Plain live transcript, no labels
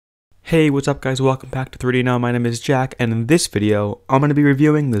Hey, what's up guys? Welcome back to 3D Now. My name is Jack, and in this video, I'm going to be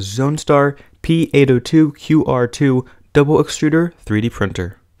reviewing the Zonestar P802QR2 double extruder 3D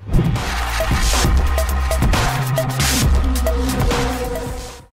printer.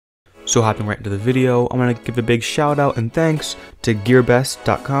 So hopping right into the video, I'm going to give a big shout out and thanks to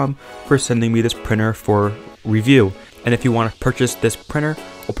gearbest.com for sending me this printer for review. And if you want to purchase this printer,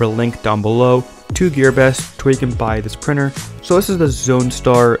 I'll put a link down below to GearBest where you can buy this printer. So this is the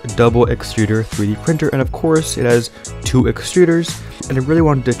Zonestar double extruder 3D printer, and of course it has two extruders, and I really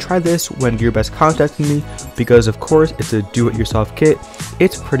wanted to try this when GearBest contacted me because of course it's a do-it-yourself kit.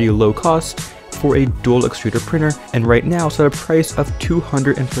 It's pretty low cost for a dual extruder printer, and right now it's at a price of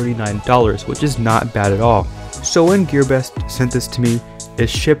 $239, which is not bad at all. So when GearBest sent this to me, it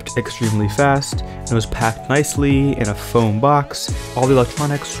shipped extremely fast, and it was packed nicely in a foam box. All the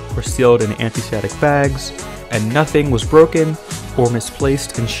electronics were sealed in anti-static bags, and nothing was broken or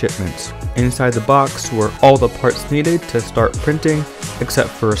misplaced in shipments. Inside the box were all the parts needed to start printing, except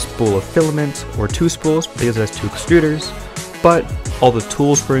for a spool of filament, or two spools because it has two extruders, but all the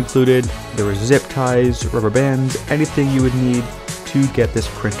tools were included. There were zip ties, rubber bands, anything you would need to get this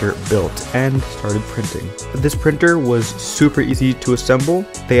printer built, and started printing. This printer was super easy to assemble.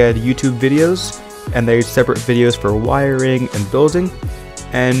 They had YouTube videos, and they had separate videos for wiring and building,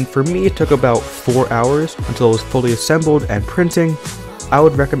 and for me it took about 4 hours until it was fully assembled and printing. I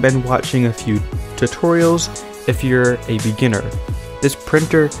would recommend watching a few tutorials if you're a beginner. This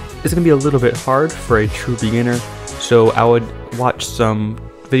printer is going to be a little bit hard for a true beginner, so I would watch some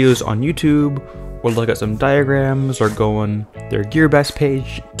videos on YouTube or look at some diagrams or go on their GearBest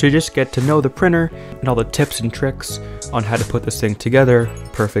page to just get to know the printer and all the tips and tricks on how to put this thing together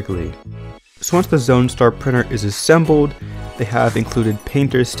perfectly. So once the Zonestar printer is assembled, they have included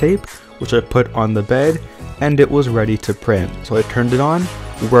painter's tape, which I put on the bed, and it was ready to print. So I turned it on,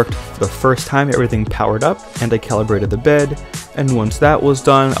 worked for the first time, everything powered up, and I calibrated the bed, and once that was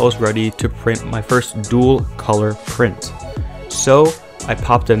done, I was ready to print my first dual color print. So I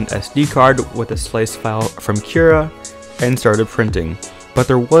popped an SD card with a slice file from Cura and started printing. But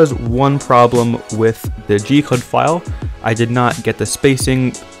there was one problem with the G-code file. I did not get the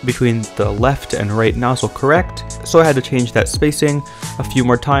spacing between the left and right nozzle correct, so I had to change that spacing a few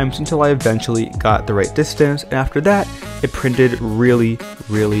more times until I eventually got the right distance, and after that it printed really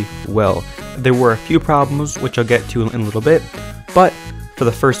well. There were a few problems which I'll get to in a little bit, but for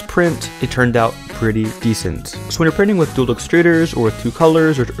the first print, it turned out pretty decent. So when you're printing with dual extruders or with two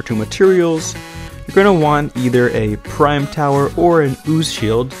colors or two materials, you're going to want either a prime tower or an ooze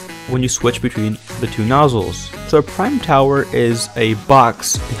shield when you switch between the two nozzles. So a prime tower is a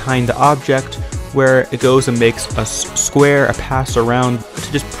box behind the object where it goes and makes a square, a pass around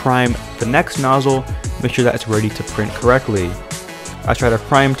to just prime the next nozzle, make sure that it's ready to print correctly. I tried a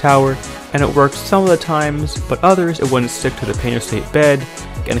prime tower and it worked some of the times, but others it wouldn't stick to the painter's tape bed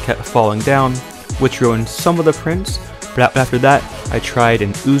and it kept falling down, which ruined some of the prints. But after that, I tried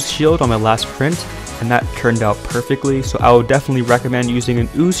an ooze shield on my last print, and that turned out perfectly. So I would definitely recommend using an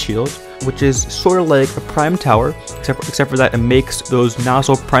ooze shield, which is sort of like a prime tower, except for that it makes those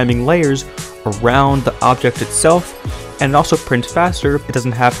nozzle priming layers around the object itself, and it also prints faster. It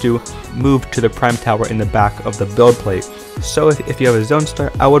doesn't have to move to the prime tower in the back of the build plate. So if you have a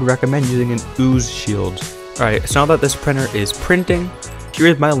Zonestar, I would recommend using an ooze shield. Alright, so now that this printer is printing, here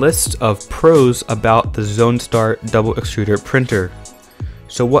is my list of pros about the Zonestar double extruder printer.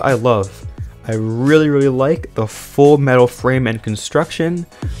 So what I love, I really like the full metal frame and construction.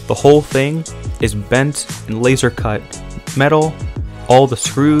 The whole thing is bent and laser cut metal. All the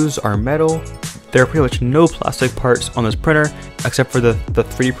screws are metal. There are pretty much no plastic parts on this printer except for the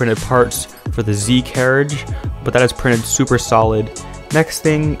 3D printed parts for the Z carriage, but that is printed super solid. Next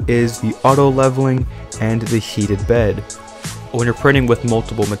thing is the auto leveling and the heated bed. When you're printing with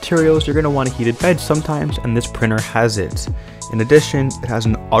multiple materials, you're going to want a heated bed sometimes, and this printer has it. In addition, it has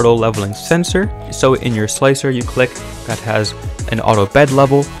an auto leveling sensor, so in your slicer you click that has an auto bed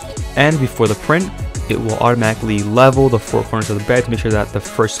level, and before the print it will automatically level the four corners of the bed to make sure that the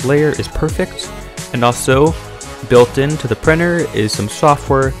first layer is perfect. And also built into the printer is some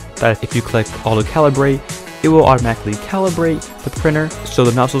software that if you click auto calibrate, it will automatically calibrate the printer so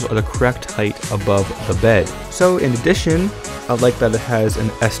the nozzles are the correct height above the bed. So in addition, I like that it has an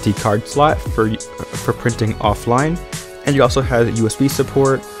SD card slot for printing offline, and it also has USB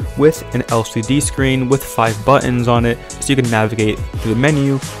support with an LCD screen with 5 buttons on it, so you can navigate through the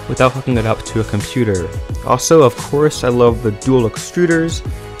menu without hooking it up to a computer. Also, of course, I love the dual extruders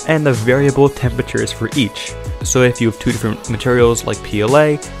and the variable temperatures for each. So if you have two different materials like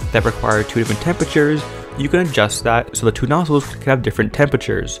PLA that require two different temperatures, you can adjust that so the two nozzles can have different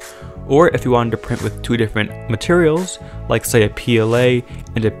temperatures. Or if you wanted to print with two different materials, like say a PLA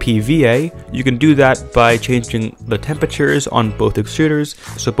and a PVA, you can do that by changing the temperatures on both extruders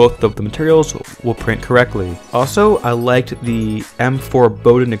so both of the materials will print correctly. Also, I liked the M4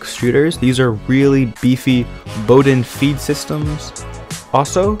 Bowden extruders. These are really beefy Bowden feed systems.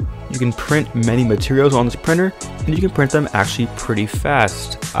 Also, you can print many materials on this printer, and you can print them actually pretty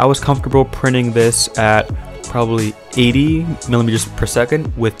fast. I was comfortable printing this at probably 80 millimeters per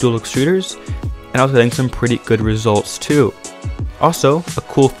second with dual extruders, and I was getting some pretty good results too. Also, a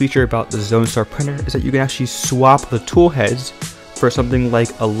cool feature about the Zonestar printer is that you can actually swap the tool heads for something like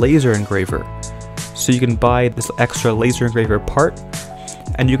a laser engraver. So you can buy this extra laser engraver part,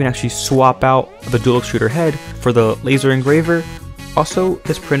 and you can actually swap out the dual extruder head for the laser engraver. Also,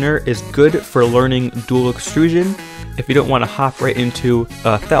 this printer is good for learning dual extrusion. If you don't want to hop right into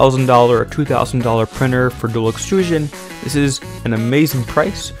a $1,000 or $2,000 printer for dual extrusion, this is an amazing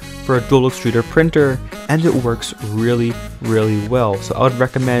price for a dual extruder printer, and it works really, really well. So I would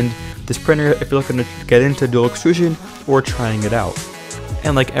recommend this printer if you're looking to get into dual extrusion or trying it out.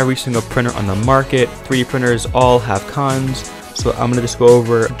 And like every single printer on the market, 3D printers all have cons. So I'm going to just go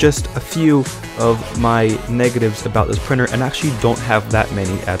over just a few of my negatives about this printer, and actually don't have that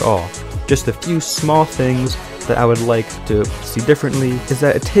many at all. Just a few small things that I would like to see differently is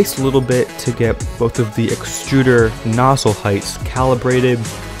that it takes a little bit to get both of the extruder nozzle heights calibrated.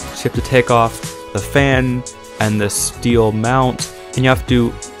 So you have to take off the fan and the steel mount, and you have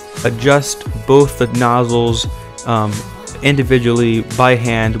to adjust both the nozzles individually by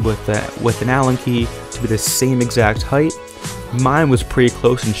hand with an Allen key to be the same exact height. Mine was pretty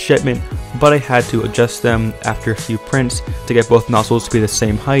close in shipment, but I had to adjust them after a few prints to get both nozzles to be the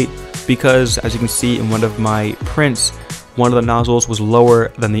same height, because as you can see in one of my prints, one of the nozzles was lower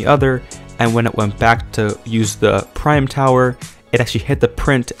than the other, and when it went back to use the prime tower, it actually hit the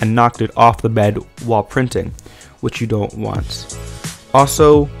print and knocked it off the bed while printing, which you don't want.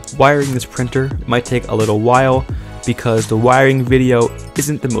 Also, wiring this printer might take a little while because the wiring video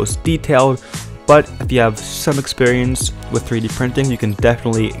isn't the most detailed, but if you have some experience with 3D printing, you can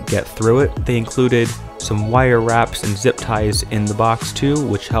definitely get through it. They included some wire wraps and zip ties in the box too,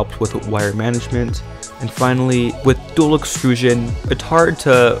 which helped with wire management. And finally, with dual extrusion, it's hard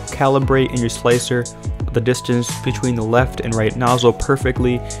to calibrate in your slicer the distance between the left and right nozzle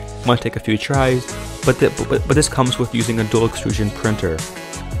perfectly. It might take a few tries, but this comes with using a dual extrusion printer.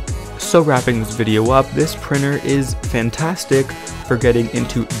 So wrapping this video up, this printer is fantastic for getting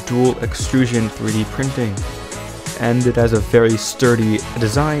into dual extrusion 3D printing, and it has a very sturdy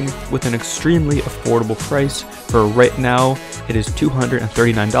design with an extremely affordable price. For right now, it is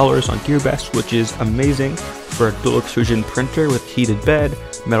 $239 on GearBest, which is amazing for a dual extrusion printer with heated bed,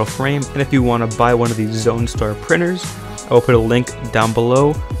 metal frame. And if you want to buy one of these Zonestar printers, I will put a link down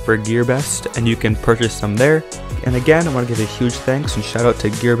below for GearBest, and you can purchase them there. And again, I want to give a huge thanks and shout out to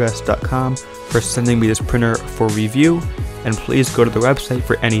gearbest.com for sending me this printer for review. And please go to the website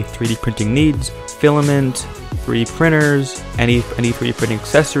for any 3D printing needs, filament, 3D printers, any 3D printing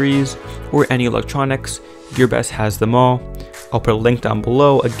accessories, or any electronics. GearBest has them all. I'll put a link down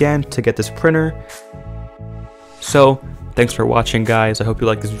below again to get this printer. So thanks for watching, guys. I hope you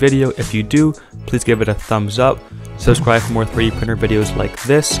like this video. If you do, please give it a thumbs up. Subscribe for more 3D printer videos like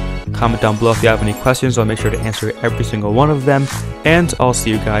this. Comment down below if you have any questions. I'll make sure to answer every single one of them. And I'll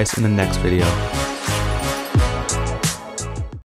see you guys in the next video.